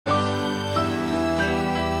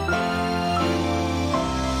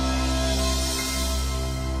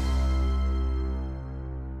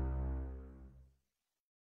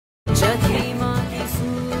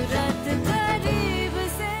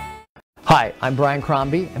Hi, I'm Brian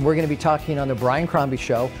Crombie, and we're going to be talking on The Brian Crombie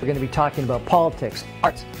Show. We're going to be talking about politics,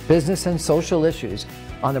 arts, business, and social issues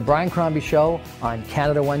on The Brian Crombie Show on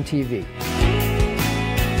Canada One TV.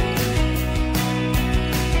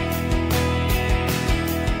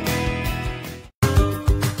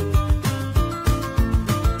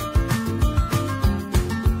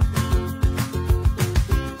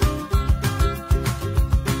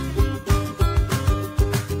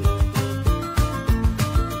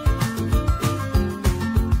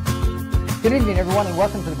 Good evening, everyone, and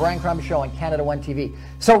welcome to the Brian Crombie Show on Canada One TV.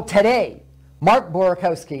 So today, Mark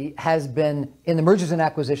Borkowski has been in the mergers and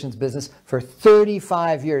acquisitions business for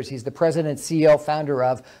 35 years. He's the president, CEO, founder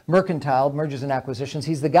of Mercantile Mergers and Acquisitions.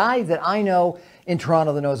 He's the guy that I know in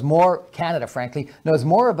Toronto that knows more, Canada, frankly, knows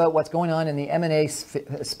more about what's going on in the M&A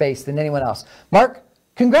space than anyone else. Mark,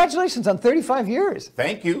 congratulations on 35 years.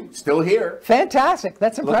 Thank you. Still here. Fantastic.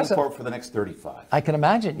 That's impressive. Looking forward for the next 35. I can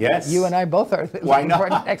imagine. Yes. You and I both are looking for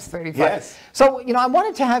the next 35. Yes. So, I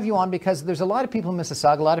wanted to have you on because there's a lot of people in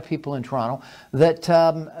Mississauga, a lot of people in Toronto that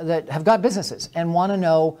have got businesses and want to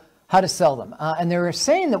know how to sell them. And they're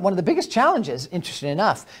saying that one of the biggest challenges, interesting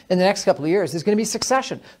enough, in the next couple of years is going to be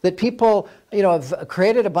succession. That people, have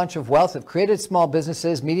created a bunch of wealth, have created small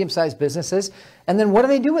businesses, medium-sized businesses, and then what do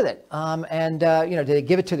they do with it? Do they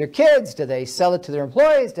give it to their kids? Do they sell it to their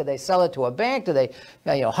employees? Do they sell it to a bank? Do they,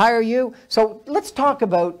 hire you? So let's talk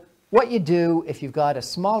about what you do if you've got a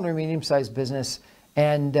small or medium-sized business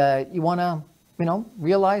and you want to,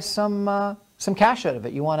 realize some cash out of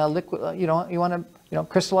it. You want to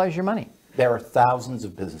crystallize your money. There are thousands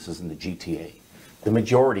of businesses in the GTA. The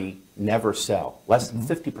majority never sell. Less than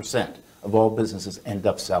 50% of all businesses end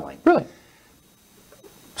up selling. Really?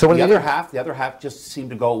 So what the other half just seem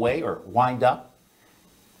to go away or wind up.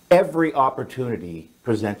 Every opportunity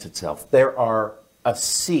presents itself. There are a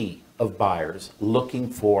sea of buyers looking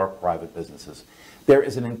for private businesses. There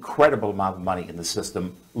is an incredible amount of money in the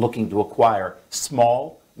system looking to acquire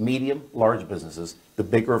small, medium, large businesses. The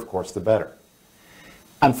bigger, of course, the better.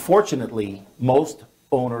 Unfortunately, most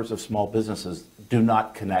owners of small businesses do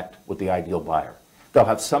not connect with the ideal buyer. They'll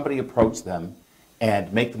have somebody approach them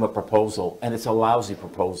and make them a proposal, and it's a lousy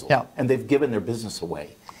proposal. Yeah. And they've given their business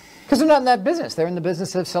away. Because they're not in that business. They're in the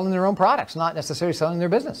business of selling their own products, not necessarily selling their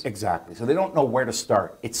business. Exactly. So they don't know where to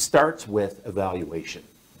start. It starts with evaluation.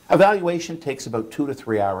 Evaluation takes about 2 to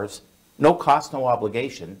 3 hours. No cost, no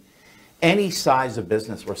obligation. Any size of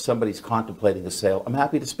business where somebody's contemplating a sale, I'm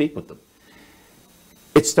happy to speak with them.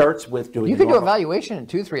 It starts with doing. You can do evaluation in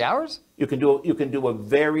 2 to 3 hours? You can do a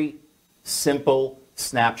very simple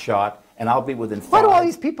snapshot, and I'll be within 5. Why do all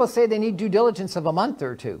these people say they need due diligence of a month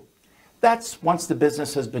or two? That's once the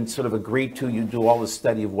business has been sort of agreed to, you do all the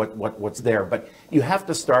study of what's there. But you have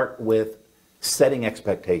to start with setting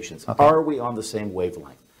expectations. Okay. Are we on the same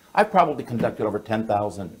wavelength? I've probably conducted over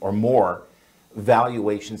 10,000 or more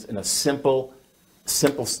valuations in a simple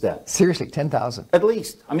step. Seriously, 10,000? At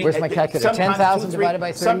least. I mean, where's my calculator? 10,000 divided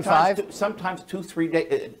by 35? Sometimes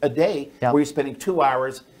 2-3 a day, yep. Where you're spending 2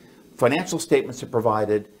 hours. Financial statements are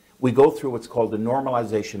provided. We go through what's called the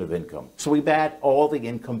normalization of income. So we add all the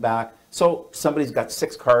income back. So somebody's got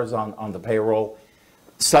 6 cars on the payroll.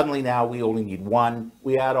 Suddenly now we only need 1.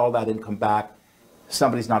 We add all that income back.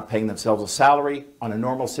 Somebody's not paying themselves a salary. On a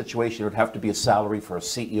normal situation, it would have to be a salary for a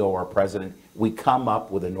CEO or a president. We come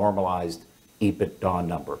up with a normalized EBITDA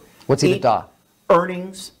number. What's EBITDA?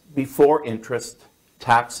 Earnings before interest,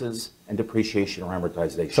 taxes, and depreciation or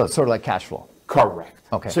amortization. So it's sort of like cash flow. Correct.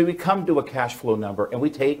 Okay. So we come to a cash flow number, and we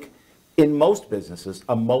take, in most businesses,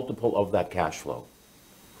 a multiple of that cash flow.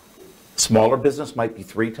 Smaller business might be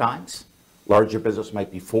 3 times. Larger business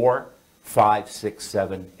might be 4, 5, 6,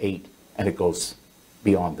 7, 8, and it goes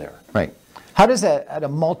beyond there. Right. How does a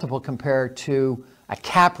multiple compare to a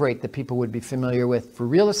cap rate that people would be familiar with for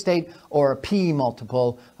real estate, or a PE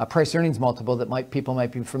multiple, a price earnings multiple that people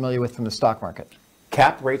might be familiar with from the stock market?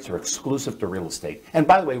 Cap rates are exclusive to real estate. And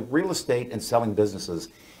by the way, real estate and selling businesses,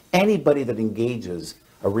 anybody that engages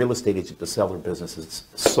a real estate agent to sell their businesses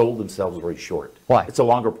sold themselves very short. Why? It's a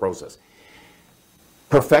longer process.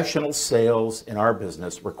 Professional sales in our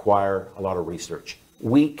business require a lot of research.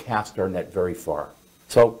 We cast our net very far.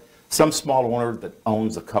 So some small owner that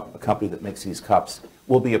owns a company that makes these cups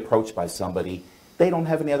will be approached by somebody. They don't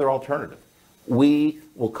have any other alternative. We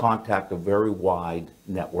will contact a very wide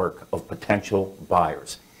network of potential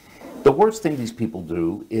buyers. The worst thing these people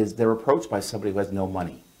do is they're approached by somebody who has no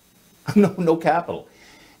money, no capital.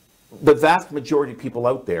 The vast majority of people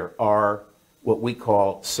out there are what we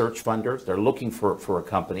call search funders. They're looking for a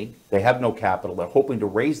company. They have no capital. They're hoping to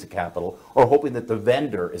raise the capital, or hoping that the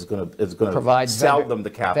vendor is going to sell them the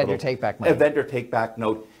capital. Vendor take back money. A vendor take back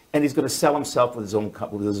note. and he's going to sell himself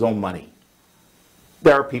with his own money.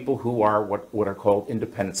 There are people who are what are called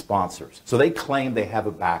independent sponsors. So they claim they have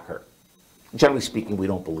a backer. Generally speaking, we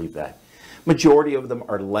don't believe that. Majority of them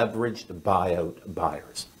are leveraged buyout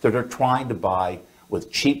buyers. They're trying to buy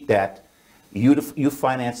with cheap debt. You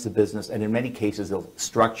finance the business, and in many cases, they'll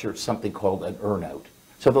structure something called an earn-out.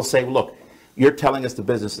 So they'll say, look, you're telling us the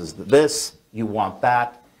business is this, you want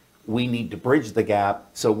that, we need to bridge the gap,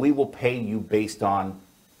 so we will pay you based on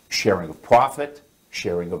sharing of profit,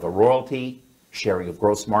 sharing of a royalty, sharing of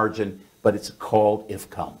gross margin, but it's called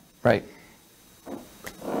if-come. Right.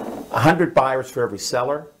 100 buyers for every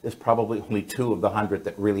seller. There's probably only 2 of the 100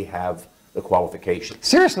 that really have the qualifications.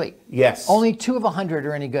 Seriously? Yes. Only 2 of 100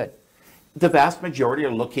 are any good? The vast majority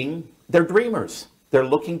are looking, they're dreamers. They're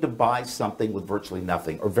looking to buy something with virtually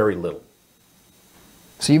nothing or very little.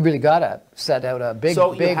 So you've really got to set out a big,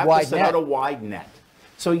 so big, you have wide to set net. out a wide net.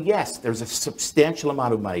 So yes, there's a substantial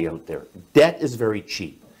amount of money out there. Debt is very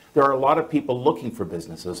cheap. There are a lot of people looking for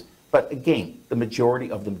businesses, but again, the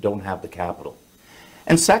majority of them don't have the capital.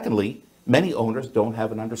 And secondly, many owners don't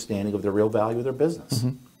have an understanding of the real value of their business.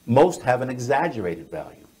 Mm-hmm. Most have an exaggerated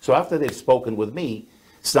value. So after they've spoken with me,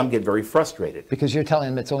 some get very frustrated. Because you're telling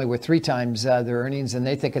them it's only worth 3 times their earnings, and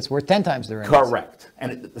they think it's worth 10 times their earnings. Correct.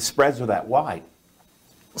 And the spreads are that wide.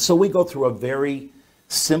 So we go through a very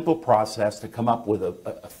simple process to come up with a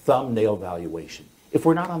thumbnail valuation. If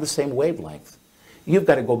we're not on the same wavelength, you've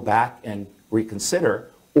got to go back and reconsider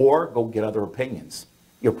or go get other opinions.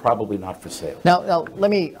 You're probably not for sale. Now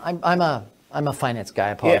let me, I'm a finance guy,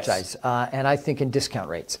 I apologize. Yes. And I think in discount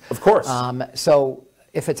rates. Of course. So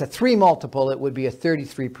if it's a 3 multiple, it would be a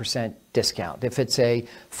 33% discount. If it's a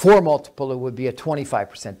 4 multiple, it would be a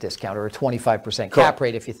 25% discount or a 25% cap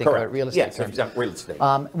rate if you think about real estate terms. Yes, real estate.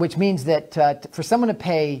 Which means that for someone to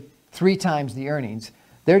pay 3 times the earnings,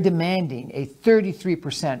 they're demanding a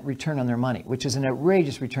 33% return on their money, which is an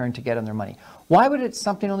outrageous return to get on their money. Why would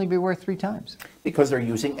something only be worth 3 times? Because they're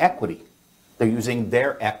using equity. They're using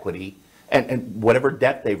their equity and whatever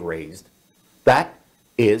debt they've raised. That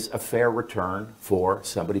is a fair return for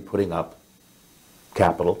somebody putting up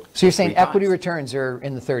capital. So you're saying equity returns are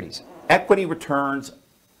in the 30s? Equity returns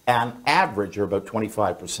on average are about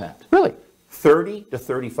 25%. Really? 30 to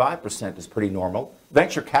 35% is pretty normal.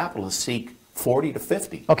 Venture capitalists seek 40 to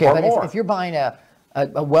 50 okay, or but more. If you're buying a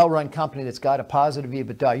well-run company that's got a positive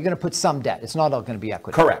EBITDA, you're going to put some debt. It's not all going to be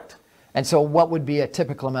equity. Correct. And so what would be a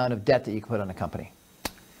typical amount of debt that you could put on a company?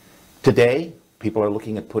 Today, people are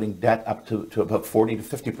looking at putting debt up to about 40 to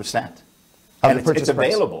 50%. And it's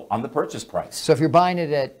available on the purchase price. So if you're buying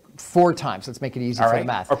it at 4 times, let's make it easy for the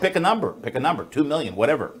math. Or pick a number, 2 million,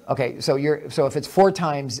 whatever. Okay, so if it's 4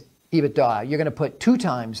 times EBITDA, you're going to put 2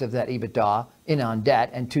 times of that EBITDA in on debt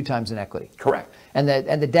and 2 times in equity. Correct. And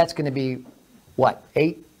the debt's going to be what,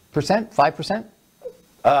 8%,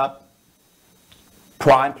 5%?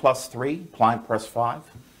 Prime plus 3, prime plus 5.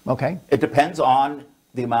 Okay. It depends on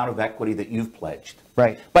the amount of equity that you've pledged.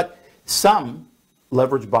 Right. But some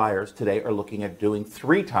leverage buyers today are looking at doing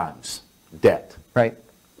 3 times debt. Right.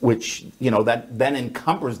 Which, that then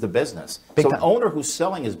encumbers the business. Big so time. an owner who's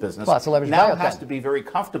selling his business now has to be very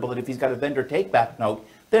comfortable that if he's got a vendor take-back note,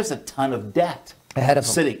 there's a ton of debt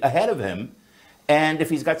sitting ahead of him. And if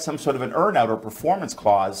he's got some sort of an earn-out or performance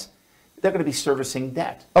clause, they're going to be servicing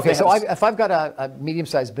debt. Okay, so if I've got a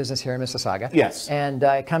medium-sized business here in Mississauga, yes, and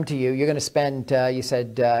I come to you, you're going to spend, you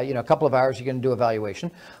said, a couple of hours, you're going to do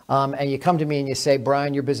evaluation, and you come to me and you say,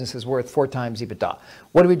 Brian, your business is worth 4 times EBITDA.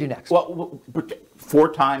 What do we do next? Well,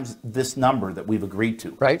 4 times this number that we've agreed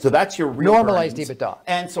to. Right. So that's your real normalized earnings. EBITDA.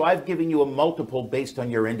 And so I've given you a multiple based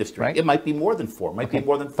on your industry. Right. It might be more than 4, might be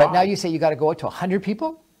more than 5. But now you say you got to go out to 100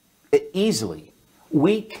 people? Easily.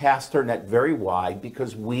 We cast our net very wide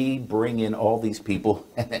because we bring in all these people,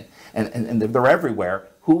 and they're everywhere,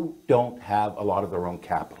 who don't have a lot of their own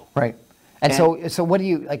capital. Right. And so what do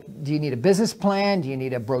you, do you need a business plan? Do you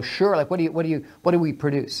need a brochure? What do we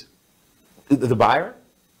produce? The buyer?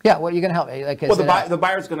 Yeah, what are you going to help? Well, the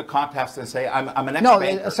buyer's going to contact us and say, I'm an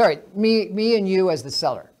ex-banker. No, sorry, me and you as the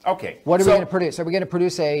seller. Okay. What are we going to produce? Are we going to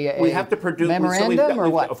produce we have to produce memorandum or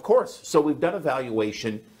what? Of course. So we've done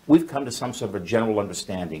evaluation. We've come to some sort of a general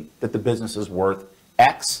understanding that the business is worth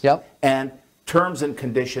X. Yep. And terms and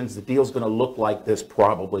conditions, the deal's going to look like this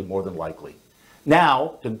probably more than likely.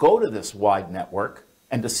 Now, to go to this wide network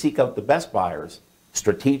and to seek out the best buyers,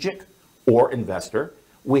 strategic or investor,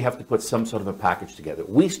 we have to put some sort of a package together.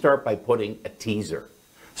 We start by putting a teaser.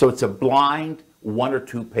 So it's a blind 1 or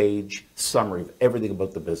 2 page summary of everything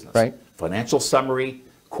about the business. Right. Financial summary,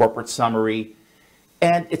 corporate summary,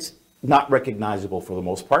 and it's not recognizable for the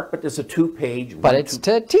most part, but it's a 2 page. But it's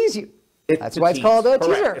to tease you. That's why it's called a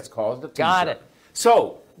teaser. Correct. It's called a teaser. Got it.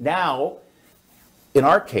 So now, in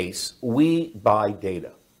our case, we buy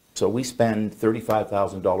data. So we spend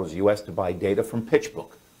 $35,000 US to buy data from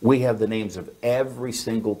PitchBook. We have the names of every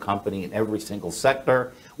single company in every single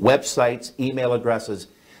sector, websites, email addresses.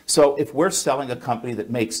 So if we're selling a company that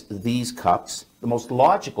makes these cups, the most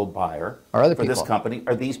logical buyer for this company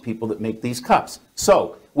are these people that make these cups.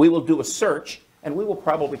 So we will do a search, and we will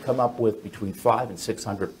probably come up with between 500 and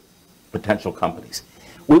 600 potential companies.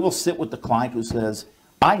 We will sit with the client who says,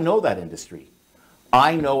 I know that industry.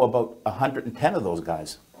 I know about 110 of those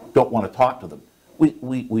guys. Don't want to talk to them.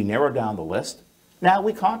 We narrow down the list. Now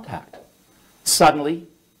we contact. Suddenly,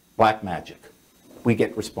 black magic. We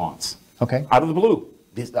get response. Okay. Out of the blue.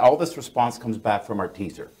 All this response comes back from our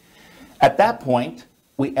teaser. At that point,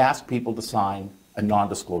 we ask people to sign a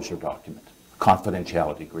non-disclosure document,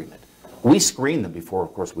 confidentiality agreement. We screen them before,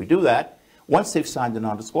 of course, we do that. Once they've signed the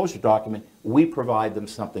non-disclosure document, we provide them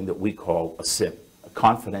something that we call a CIM, a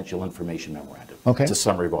confidential information memorandum. Okay. It's a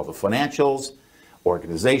summary of all the financials,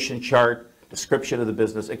 organization chart, description of the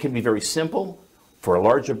business. It can be very simple. For a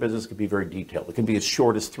larger business, it can be very detailed. It can be as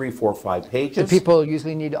short as 3, 4, 5 pages. Do people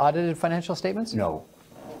usually need audited financial statements? No.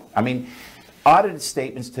 I mean, audited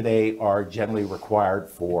statements today are generally required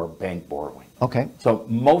for bank borrowing. Okay. So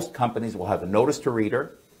most companies will have a notice to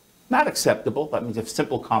reader, not acceptable, that means a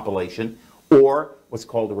simple compilation, or what's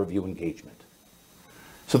called a review engagement.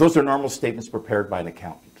 So those are normal statements prepared by an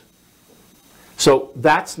accountant. So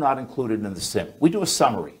that's not included in the CIM. We do a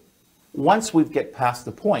summary. Once we get past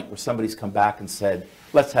the point where somebody's come back and said,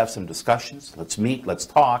 let's have some discussions, let's meet, let's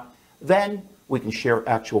talk, then we can share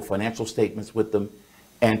actual financial statements with them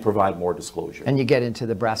and provide more disclosure. And you get into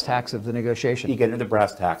the brass tacks of the negotiation. You get into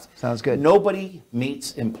brass tacks. Sounds good. Nobody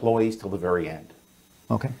meets employees till the very end.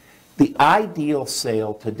 Okay. The ideal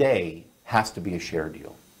sale today has to be a share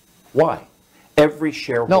deal. Why? Every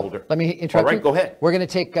shareholder... No, let me interrupt All right, you. go ahead. We're going to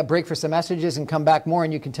take a break for some messages and come back more,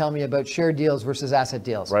 and you can tell me about share deals versus asset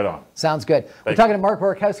deals. Right on. Sounds good. We're talking to Mark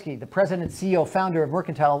Borkowski, the president, CEO, founder of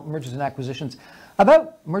Mercantile Mergers and Acquisitions,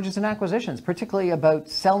 about mergers and acquisitions, particularly about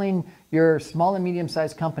selling your small and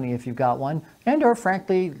medium-sized company if you've got one, and or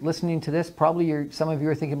frankly, listening to this, probably some of you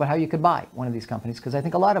are thinking about how you could buy one of these companies, because I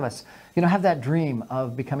think a lot of us, have that dream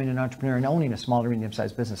of becoming an entrepreneur and owning a small or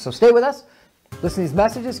medium-sized business. So stay with us. Listen to these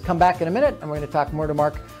messages, come back in a minute, and we're going to talk more to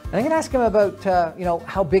Mark. And I'm going to ask him about,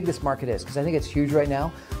 how big this market is, because I think it's huge right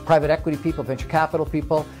now. Private equity people, venture capital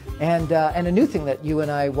people, and a new thing that you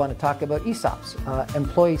and I want to talk about, ESOPs,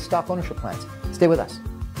 employee stock ownership plans. Stay with us.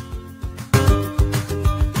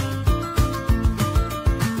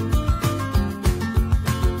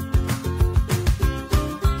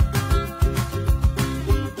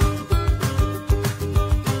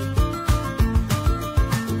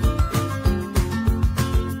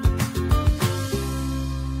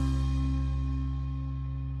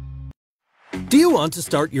 Do you want to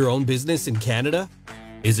start your own business in Canada?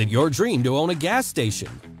 Is it your dream to own a gas station?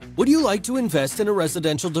 Would you like to invest in a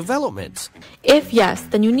residential development? If yes,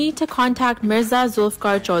 then you need to contact Mirza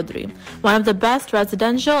Zulfikar Chaudhry, one of the best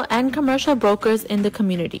residential and commercial brokers in the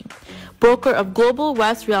community, broker of Global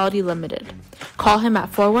West Realty Limited. Call him at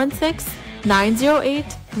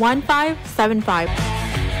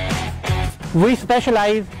 416-908-1575. We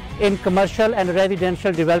specialize in commercial and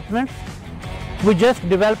residential developments. We just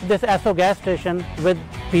developed this Esso gas station with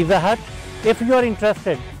Pizza Hut. If you are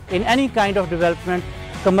interested in any kind of development,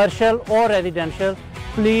 commercial or residential,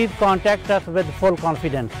 please contact us with full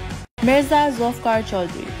confidence. Mirza Zulfikar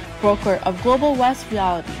Chaudhry, broker of Global West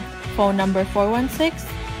Realty. Phone number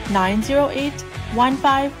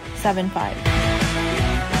 416-908-1575.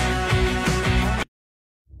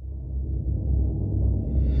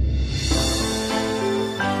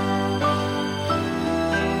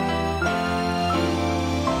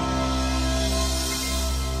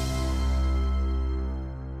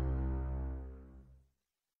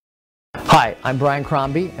 Hi, I'm Brian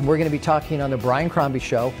Crombie, and we're going to be talking on the Brian Crombie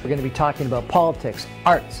Show. We're going to be talking about politics,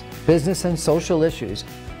 arts, business, and social issues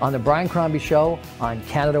on the Brian Crombie Show on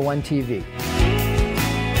Canada One TV.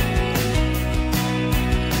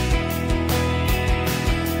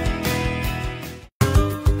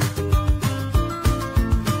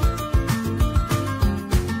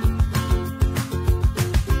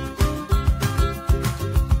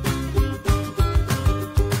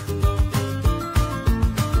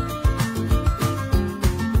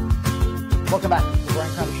 Welcome back to the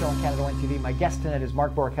Brian Crombie Show on Canada One TV. My guest tonight is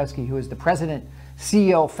Mark Borkowski, who is the president,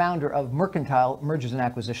 CEO, founder of Mercantile Mergers and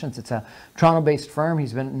Acquisitions. It's a Toronto-based firm.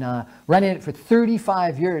 He's been running it for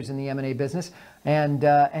 35 years in the M&A business,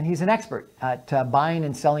 and he's an expert at buying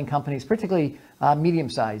and selling companies, particularly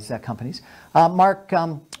medium-sized companies. Mark,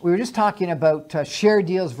 we were just talking about share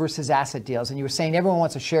deals versus asset deals, and you were saying everyone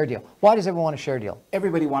wants a share deal. Why does everyone want a share deal?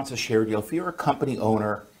 Everybody wants a share deal. If you're a company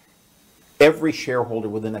owner, every shareholder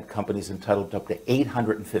within that company is entitled to up to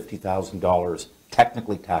 $850,000,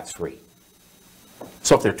 technically tax-free.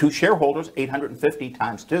 So if there are two shareholders, 850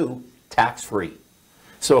 times 2, tax-free.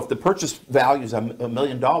 So if the purchase value is $1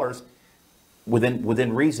 million,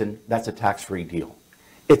 within reason, that's a tax-free deal.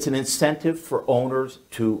 It's an incentive for owners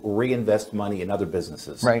to reinvest money in other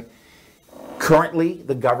businesses. Right. Currently,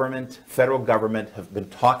 the government, federal government, have been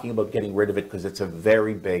talking about getting rid of it because it's a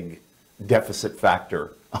very big deficit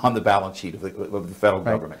factor on the balance sheet of the federal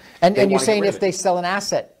government. And you're saying if they sell an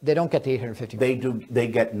asset, they don't get the $850,000. They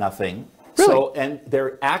get nothing. Really? So, and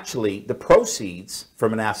they're actually, the proceeds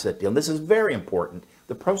from an asset deal, and this is very important,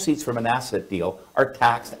 the proceeds from an asset deal are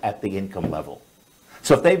taxed at the income level.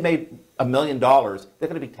 So if they've made $1 million, they're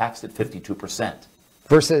going to be taxed at 52%.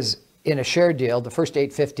 Versus in a share deal, the first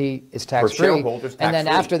 $850 is tax-free, shareholders, and then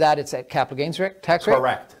tax-free. after that, it's at capital gains tax rate?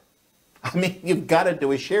 Correct. I mean, you've got to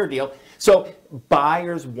do a share deal. So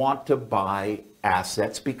buyers want to buy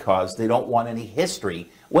assets because they don't want any history.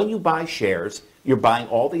 When you buy shares, you're buying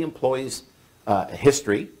all the employees'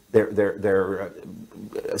 history, their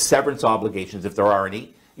severance obligations, if there are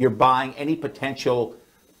any. You're buying any potential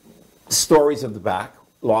stories of the back,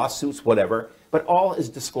 lawsuits, whatever, but all is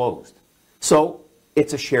disclosed. So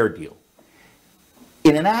it's a share deal.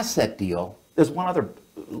 In an asset deal, there's one other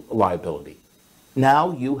liability.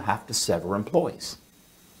 Now you have to sever employees.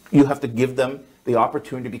 You have to give them the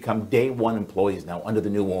opportunity to become day one employees now under the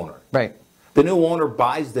new owner. Right. The new owner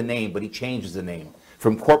buys the name, but he changes the name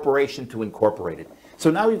from corporation to incorporated.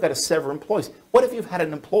 So now you've got to sever employees. What if you've had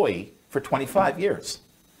an employee for 25 years?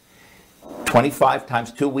 25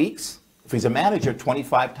 times 2 weeks? If he's a manager,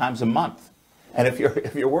 25 times a month. And if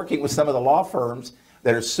you're working with some of the law firms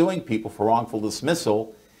that are suing people for wrongful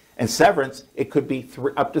dismissal and severance, it could be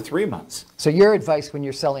up to 3 months. So your advice when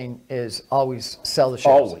you're selling is always sell the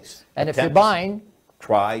shares. Always. And if you're buying,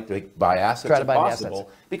 try to buy assets try to if buy the possible,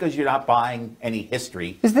 assets. because you're not buying any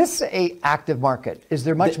history. Is this a active market? Is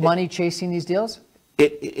there much money chasing these deals?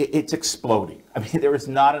 It's exploding. I mean, there is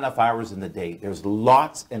not enough hours in the day. There's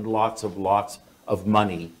lots and lots of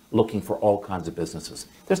money looking for all kinds of businesses.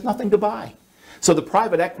 There's nothing to buy. So the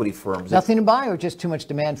private equity firms... Nothing to buy, or just too much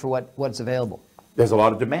demand for what's available? There's a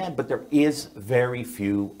lot of demand, but there is very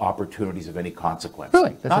few opportunities of any consequence.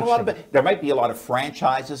 Really? That's not a lot of. There might be a lot of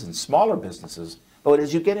franchises and smaller businesses, but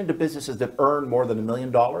as you get into businesses that earn more than $1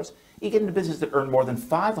 million, you get into businesses that earn more than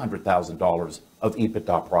 $500,000 of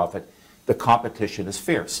EBITDA profit, the competition is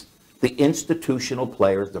fierce. The institutional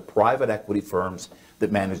players, the private equity firms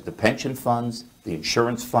that manage the pension funds, the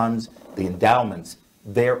insurance funds, the endowments,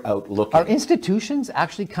 they're out looking. Are institutions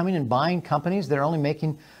actually coming and buying companies that are only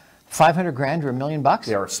making $500,000 or $1 million?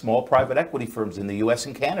 There are small private equity firms in the U.S.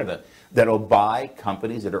 and Canada that will buy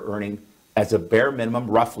companies that are earning, as a bare minimum,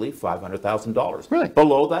 roughly $500,000. Really?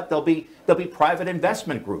 Below that, there'll be private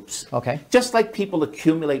investment groups. Okay. Just like people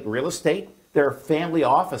accumulate real estate, there are family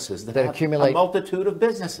offices that have accumulate a multitude of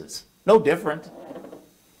businesses. No different.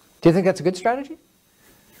 Do you think that's a good strategy?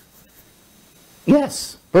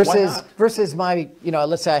 Yes. Versus my,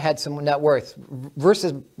 let's say I had some net worth,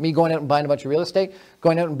 versus me going out and buying a bunch of real estate,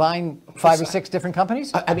 going out and buying 5 or 6 different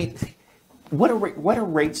companies? I mean, what are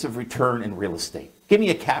rates of return in real estate? Give me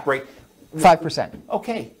a cap rate. 5%.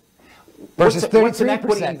 Okay. Versus 33%. What's an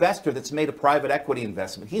equity investor that's made a private equity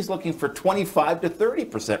investment? He's looking for 25 to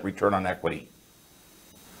 30% return on equity.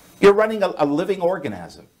 You're running a living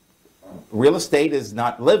organism. Real estate is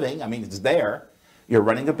not living. I mean, it's there. You're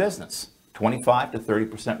running a business. 25 to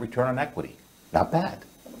 30% return on equity. Not bad.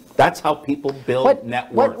 That's how people build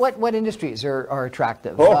net worth. What industries are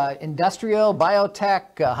attractive? Oh. Industrial,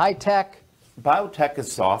 biotech, high tech? Biotech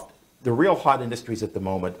is soft. The real hot industries at the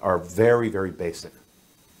moment are very, very basic.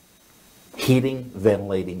 Heating,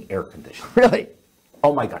 ventilating, air conditioning. Really?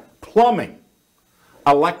 Oh my God. Plumbing,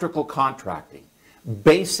 electrical contracting,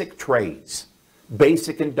 basic trades,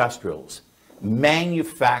 basic industrials,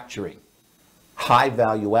 manufacturing, high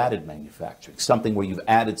value added manufacturing, something where you've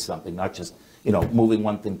added something, not just, moving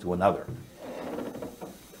one thing to another.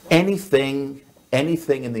 Anything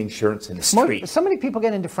in the insurance industry. So many people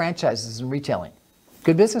get into franchises and retailing.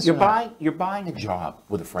 Good business. You're buying a job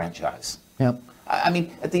with a franchise. Yep. I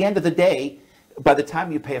mean, at the end of the day, by the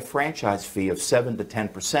time you pay a franchise fee of 7 to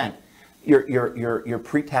 10%, your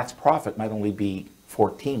pre-tax profit might only be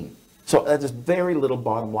 14. So there's very little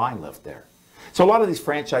bottom line left there. So a lot of these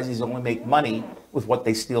franchisees only make money with what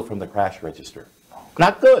they steal from the cash register.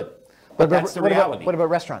 Not good, but that's the reality. What about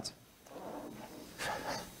restaurants?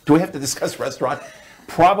 Do we have to discuss restaurant?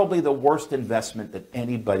 Probably the worst investment that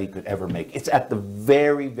anybody could ever make. It's at the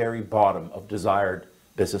very, very bottom of desired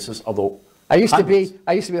businesses, although I used to be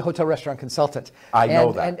a hotel restaurant consultant. I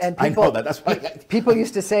know that. And people, I know that. That's why people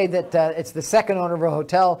used to say that it's the second owner of a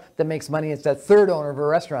hotel that makes money. It's the third owner of a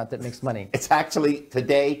restaurant that makes money. It's actually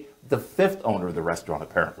today the fifth owner of the restaurant,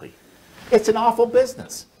 apparently. It's an awful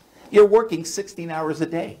business. You're working 16 hours a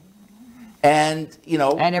day. And, you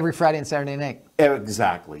know. And every Friday and Saturday night.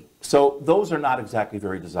 Exactly. So those are not exactly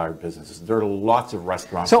very desired businesses. There are lots of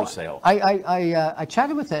restaurants for sale. I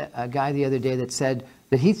chatted with a guy the other day that said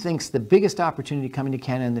that he thinks the biggest opportunity coming to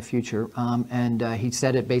Canada in the future, and he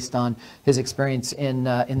said it based on his experience in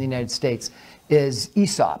the United States, is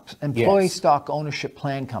ESOPs, employee stock ownership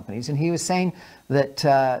plan companies. And he was saying that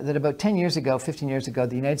that about 10 years ago, 15 years ago,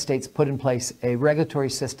 the United States put in place a regulatory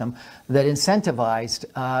system that incentivized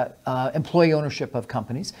employee ownership of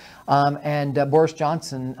companies. And Boris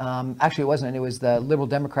Johnson, actually it wasn't, it was the Liberal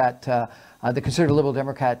Democrat, the Conservative Liberal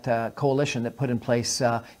Democrat coalition that put in place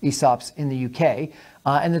ESOPs in the UK,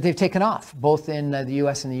 and that they've taken off, both in the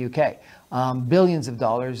US and the UK. Billions of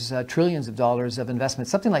dollars, trillions of dollars of investment,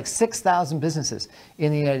 something like 6,000 businesses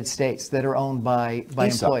in the United States that are owned by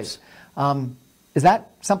employees. Is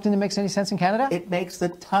that something that makes any sense in Canada? It makes a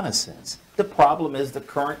ton of sense. The problem is the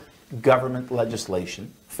current government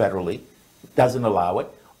legislation, federally, doesn't allow it.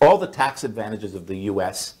 All the tax advantages of the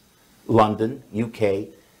US, London, UK,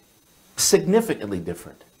 significantly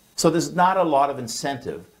different. So there's not a lot of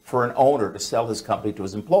incentive for an owner to sell his company to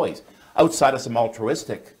his employees. Outside of some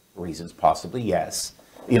altruistic reasons, possibly, yes,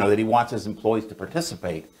 you know, that he wants his employees to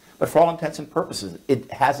participate. But for all intents and purposes,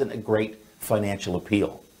 it hasn't a great financial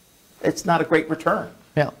appeal. It's not a great return.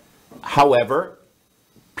 Yeah. However,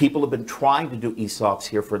 people have been trying to do ESOPs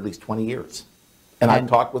here for at least 20 years. And I've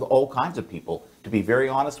talked with all kinds of people. To be very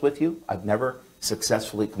honest with you, I've never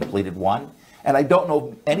successfully completed one. And I don't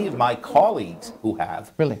know any of my colleagues who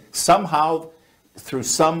have. Really? Somehow, through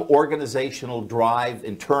some organizational drive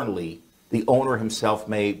internally, the owner himself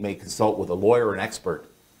may consult with a lawyer or an expert,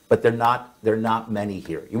 but they're not many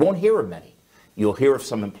here. You won't hear of many. You'll hear of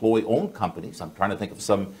some employee-owned companies. I'm trying to think of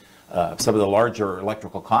some of the larger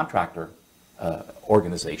electrical contractor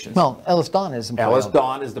organizations. Well, Ellis Don is employee-owned. Ellis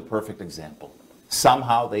Don is the perfect example.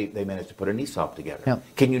 Somehow they managed to put an ESOP together. Yeah.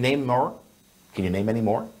 Can you name more? Can you name any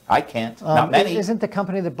more? I can't. Not many. Isn't the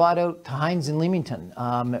company that bought out Heinz in Leamington?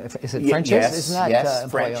 Is it French's? Yes, Isn't that yes,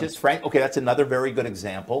 French's. Okay, that's another very good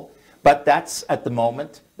example. But that's, at the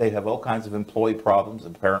moment, they have all kinds of employee problems,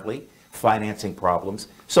 apparently, financing problems.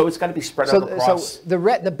 So it's got to be spread out across. So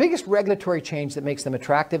the biggest regulatory change that makes them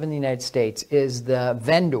attractive in the United States is the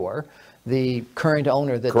vendor, the current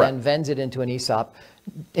owner that then vends it into an ESOP,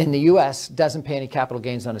 in the U.S. doesn't pay any capital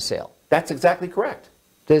gains on a sale. That's exactly correct.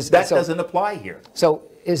 That doesn't apply here. So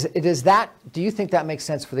do you think that makes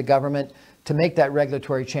sense for the government to make that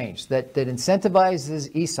regulatory change, that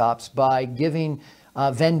incentivizes ESOPs by giving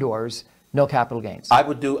vendors no capital gains? I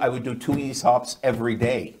would do 2 ESOPs every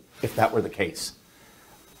day if that were the case.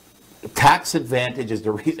 Tax advantage is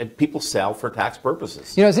the reason people sell for tax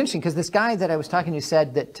purposes. You know, it's interesting because this guy that I was talking to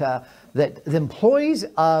said that that the employees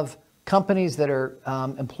of companies that are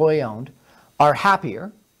employee-owned are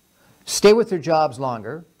happier, stay with their jobs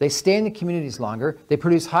longer, they stay in the communities longer, they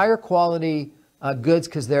produce higher quality goods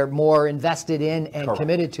because they're more invested in and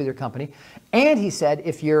committed to their company. And he said,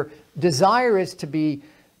 if your desire is to be,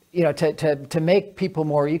 you know, to make people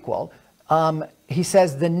more equal, he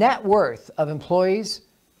says the net worth of employees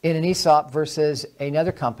in an ESOP versus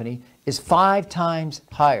another company is 5 times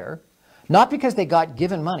higher, not because they got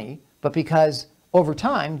given money, but because over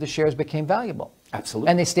time the shares became valuable. Absolutely.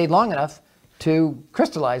 And they stayed long enough to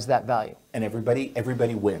crystallize that value. And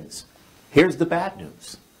everybody wins. Here's the bad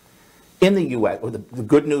news. In the U.S., or the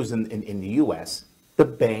good news in the U.S., the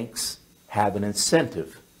banks have an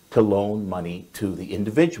incentive to loan money to the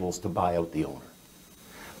individuals to buy out the owner.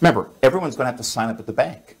 Remember, everyone's going to have to sign up at the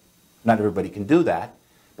bank. Not everybody can do that,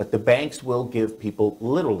 but the banks will give people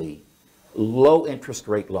literally low interest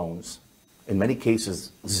rate loans, in many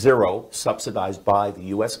cases zero, subsidized by the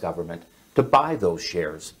U.S. government, to buy those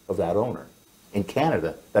shares of that owner. In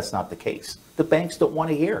Canada, that's not the case. The banks don't want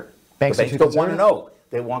to hear. The banks don't want to know.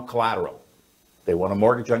 They want collateral. They want a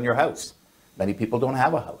mortgage on your house. Many people don't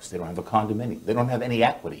have a house. They don't have a condominium. They don't have any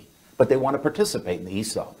equity, but they want to participate in the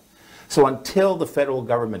ESOP. So until the federal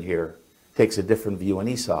government here takes a different view on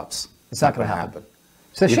ESOPs, it's not going to happen.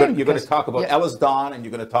 So you're going to talk about Ellis Don, and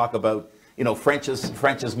you're going to talk about, you know,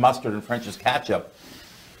 French's mustard and French's ketchup.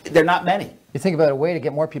 They're not many. You think about a way to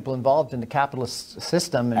get more people involved in the capitalist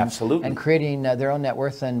system and, Absolutely. and creating their own net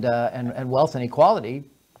worth and wealth and equality.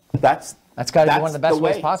 That's That's got to be one of the best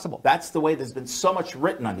ways possible. That's the way. There's been so much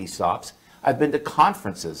written on ESOPs. I've been to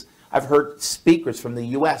conferences. I've heard speakers from the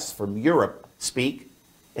U.S., from Europe speak.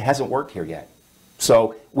 It hasn't worked here yet.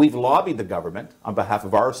 So we've lobbied the government on behalf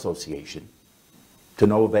of our association to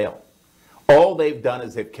no avail. All they've done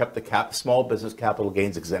is they've kept the small business capital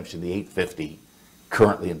gains exemption, the 850,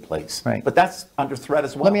 currently in place. Right. But that's under threat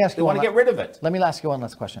as well. Let me ask you they want to get rid of it. Let me ask you one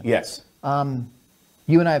last question. Yes.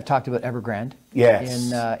 You and I have talked about Evergrande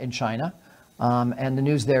in China, and the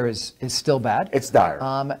news there is still bad. It's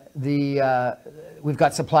dire. We've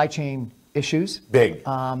got supply chain issues. Big.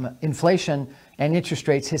 Inflation and interest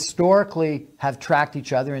rates historically have tracked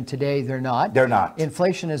each other, and today they're not. They're not.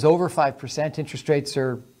 Inflation is over 5%. Interest rates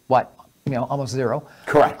are, what, almost zero.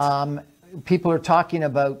 Correct. People are talking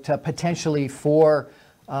about potentially 4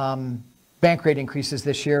 bank rate increases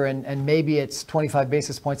this year, and maybe it's 25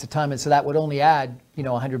 basis points a time, and so that would only add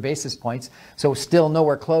 100 basis points. So still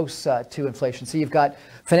nowhere close to inflation. So you've got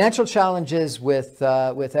financial challenges with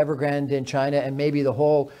Evergrande in China, and maybe the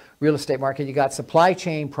whole real estate market. You got supply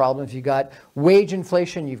chain problems. You got wage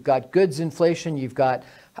inflation. You've got goods inflation. You've got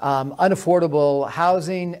unaffordable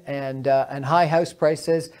housing and high house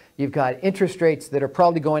prices. You've got interest rates that are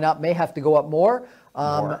probably going up. May have to go up more.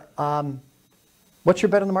 What's your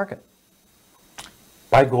bet on the market?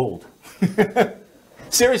 Buy gold.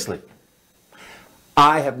 Seriously.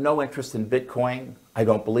 I have no interest in Bitcoin. I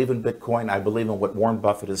don't believe in Bitcoin. I believe in what Warren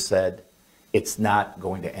Buffett has said. It's not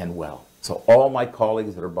going to end well. So all my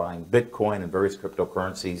colleagues that are buying Bitcoin and various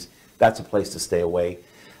cryptocurrencies, that's a place to stay away.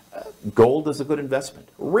 Gold is a good investment.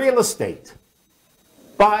 Real estate.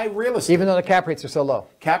 Buy real estate. Even though the cap rates are so low.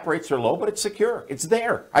 Cap rates are low, but it's secure. It's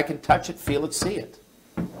there. I can touch it, feel it, see it.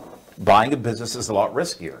 Buying a business is a lot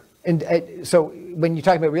riskier. And so when you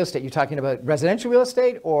talk about real estate, you're talking about residential real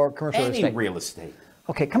estate or commercial real estate? Any real estate.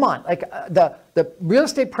 Okay, come on. Like the real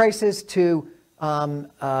estate prices to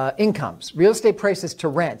incomes, real estate prices to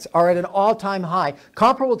rents are at an all-time high,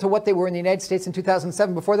 comparable to what they were in the United States in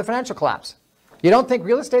 2007 before the financial collapse. You don't think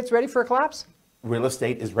real estate's ready for a collapse? Real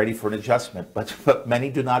estate is ready for an adjustment, but many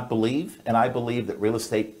do not believe, and I believe that real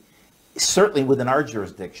estate, certainly within our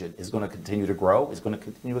jurisdiction, is going to continue to grow, is going to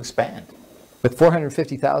continue to expand. With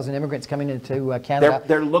 450,000 immigrants coming into Canada,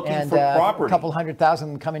 they're looking for property. A couple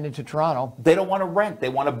 100,000 coming into Toronto. They don't want to rent; they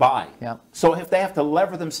want to buy. Yeah. So if they have to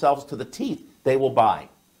lever themselves to the teeth, they will buy.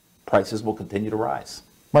 Prices will continue to rise.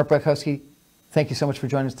 Mark Borkowski, thank you so much for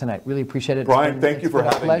joining us tonight. Really appreciate it. Brian, thank you for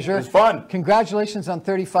having me. Pleasure. It was fun. Congratulations on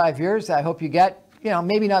 35 years. I hope you get,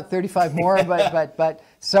 maybe not 35 more, but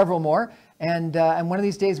several more. And one of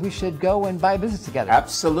these days we should go and buy a business together.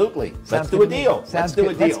 Let's do a deal. Let's do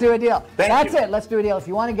a deal. That's it. Let's do a deal. If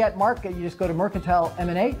you want to get Mark, you just go to Mercantile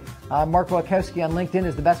M&A. Mark Borkowski on LinkedIn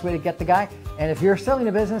is the best way to get the guy. And if you're selling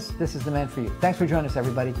a business, this is the man for you. Thanks for joining us,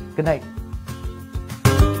 everybody. Good night.